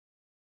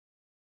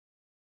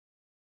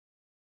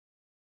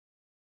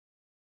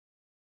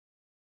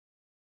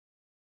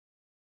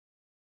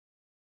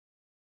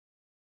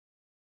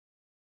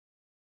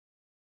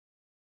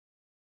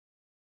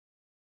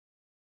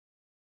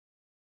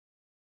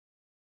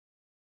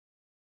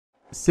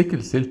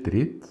Sickle cell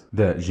trait,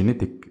 the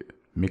genetic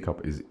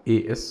makeup is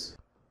AS.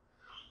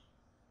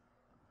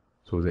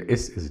 So the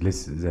S is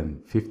less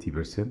than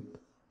 50%.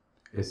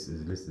 S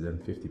is less than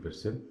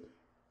 50%.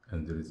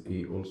 And there is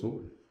A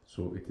also.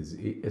 So it is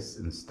AS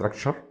in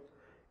structure.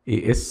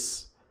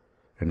 AS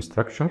in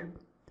structure.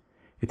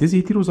 It is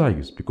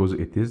heterozygous because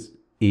it is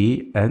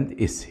A and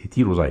S,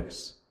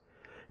 heterozygous.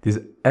 It is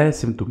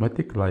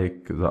asymptomatic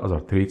like the other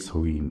traits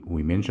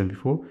we mentioned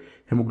before.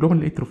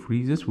 Hemoglobin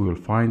electrophoresis, we will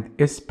find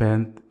S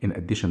band in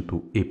addition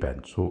to A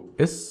band. So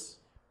S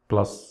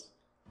plus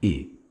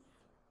A.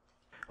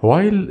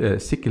 While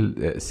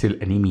sickle cell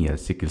anemia,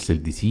 sickle cell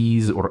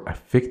disease or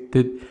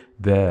affected,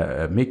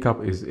 the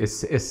makeup is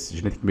SS,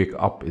 genetic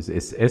makeup is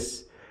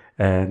SS.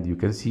 And you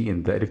can see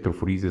in the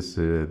electrophoresis,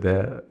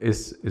 the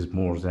S is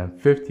more than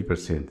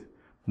 50%.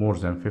 More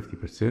than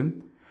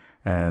 50%.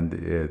 And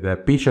the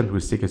patient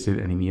with sickle cell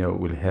anemia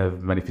will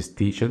have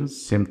manifestations,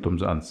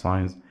 symptoms, and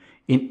signs,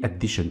 in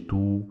addition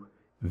to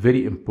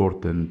very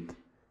important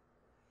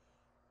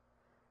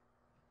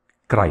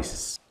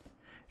crisis.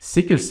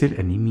 Sickle cell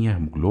anemia,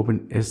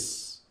 hemoglobin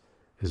S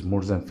is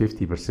more than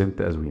 50%,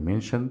 as we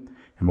mentioned.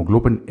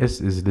 Hemoglobin S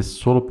is less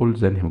soluble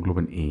than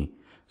hemoglobin A.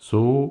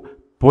 So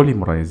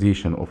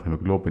polymerization of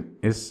hemoglobin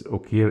S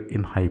occur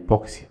in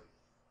hypoxia.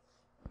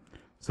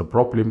 The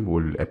problem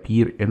will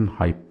appear in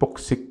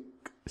hypoxic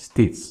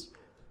states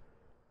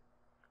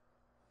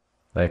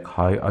like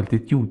high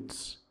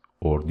altitudes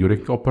or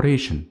during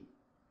operation.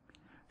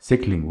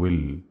 Sickling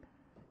will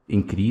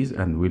increase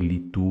and will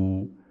lead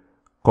to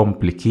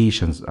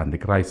complications and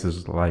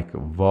crises like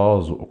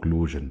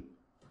vaso-occlusion.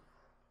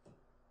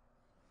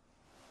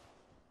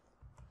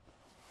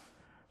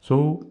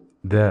 So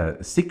the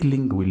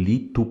sickling will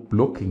lead to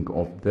blocking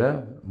of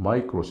the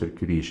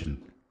microcirculation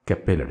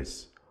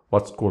capillaries,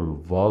 what's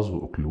called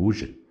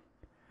vaso-occlusion.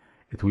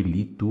 It will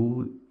lead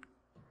to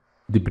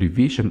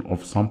deprivation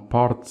of some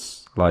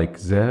parts like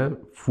the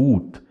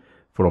foot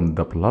from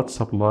the blood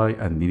supply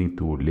and leading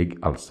to leg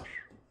ulcer.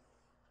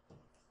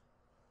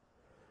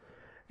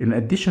 In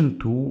addition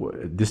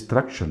to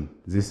destruction,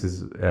 this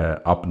is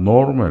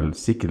abnormal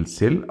sickle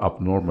cell,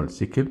 abnormal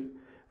sickle,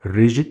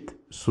 rigid,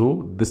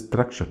 so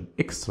destruction,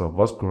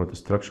 extravascular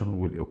destruction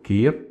will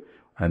occur,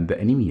 and the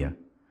anemia.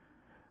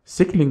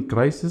 Sickling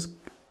crises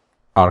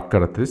are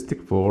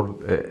characteristic for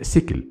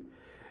sickle.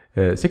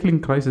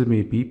 Sickling crisis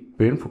may be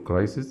painful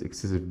crisis,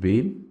 excessive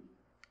pain,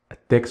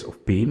 attacks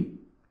of pain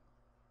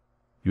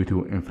due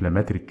to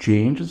inflammatory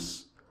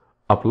changes.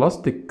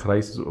 Aplastic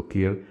crisis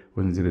occur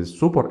when there is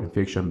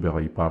superinfection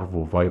by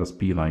parvovirus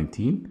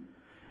P19.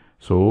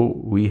 So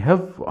we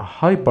have a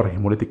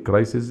hyperhemolytic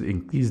crisis,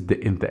 increase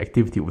in the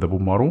activity of the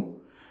bone marrow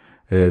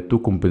to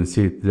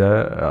compensate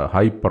the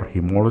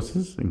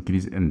hyperhemolysis,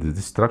 increase in the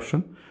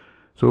destruction.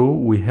 So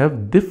we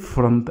have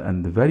different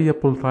and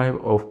variable type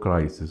of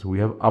crisis. We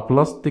have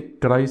aplastic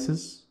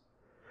crisis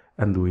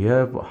and we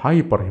have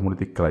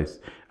hyperhemolytic crisis,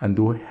 and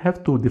we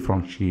have to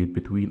differentiate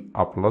between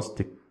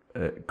aplastic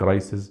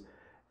crisis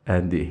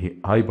and the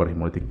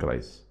hyperhemolytic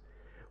crisis.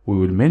 We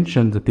will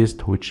mention the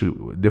test which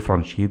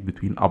differentiate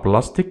between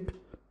aplastic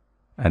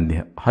and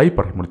the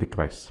hyperhemolytic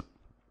crisis.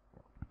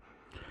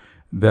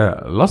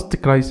 The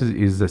last crisis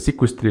is the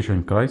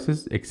sequestration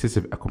crisis,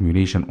 excessive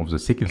accumulation of the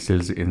sickle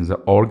cells in the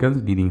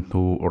organs leading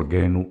to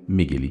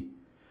organomegaly.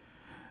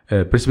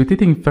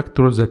 Precipitating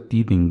factors that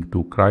leading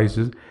to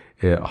crisis,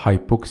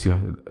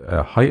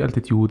 hypoxia, high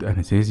altitude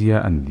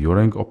anesthesia, and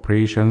during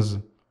operations.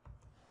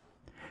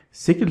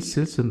 Sickle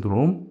cell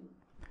syndrome,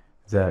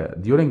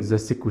 during the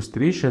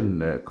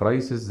sequestration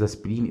crisis, the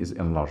spleen is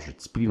enlarged,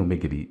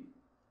 splenomegaly,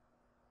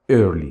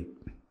 early.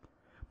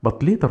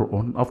 But later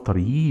on, after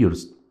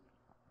years,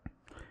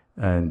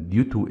 and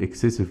due to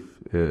excessive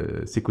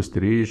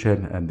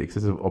sequestration and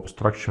excessive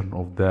obstruction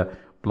of the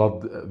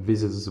blood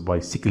vessels by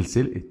sickle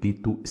cell, it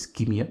leads to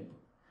ischemia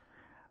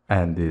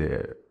and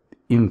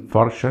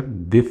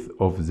infarction, death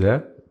of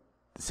the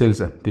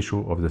cells and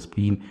tissue of the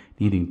spleen,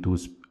 leading to,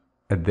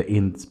 at the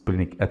end,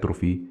 splenic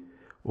atrophy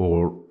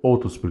or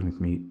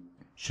autosplenectomy,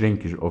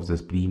 shrinkage of the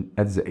spleen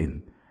at the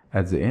end.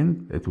 At the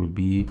end, it will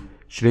be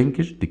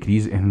shrinkage,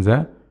 decrease in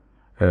the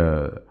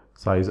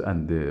size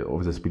and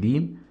of the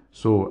spleen.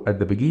 So at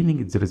the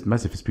beginning, there is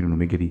massive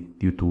splenomegaly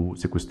due to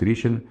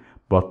sequestration,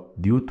 but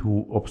due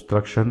to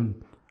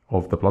obstruction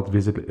of the blood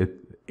vessel, it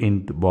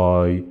ends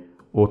by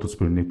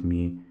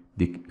autosplenectomy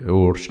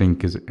or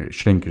shrinkage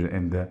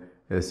in the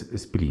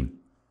spleen.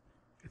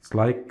 It's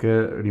like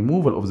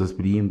removal of the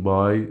spleen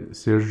by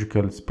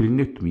surgical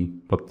splenectomy,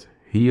 but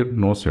here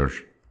no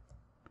surgery.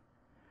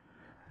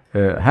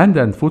 Hand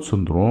and foot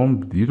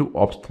syndrome, due to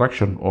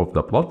obstruction of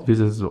the blood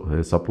vessels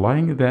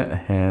supplying the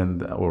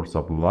hand or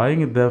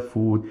supplying the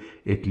foot,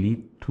 it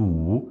leads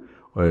to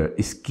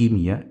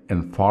ischemia,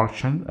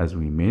 infarction, as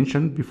we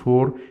mentioned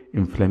before,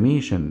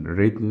 inflammation,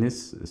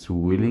 redness,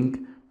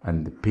 swelling,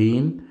 and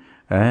pain,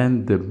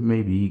 and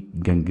maybe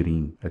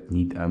gangrene that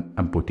need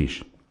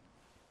amputation.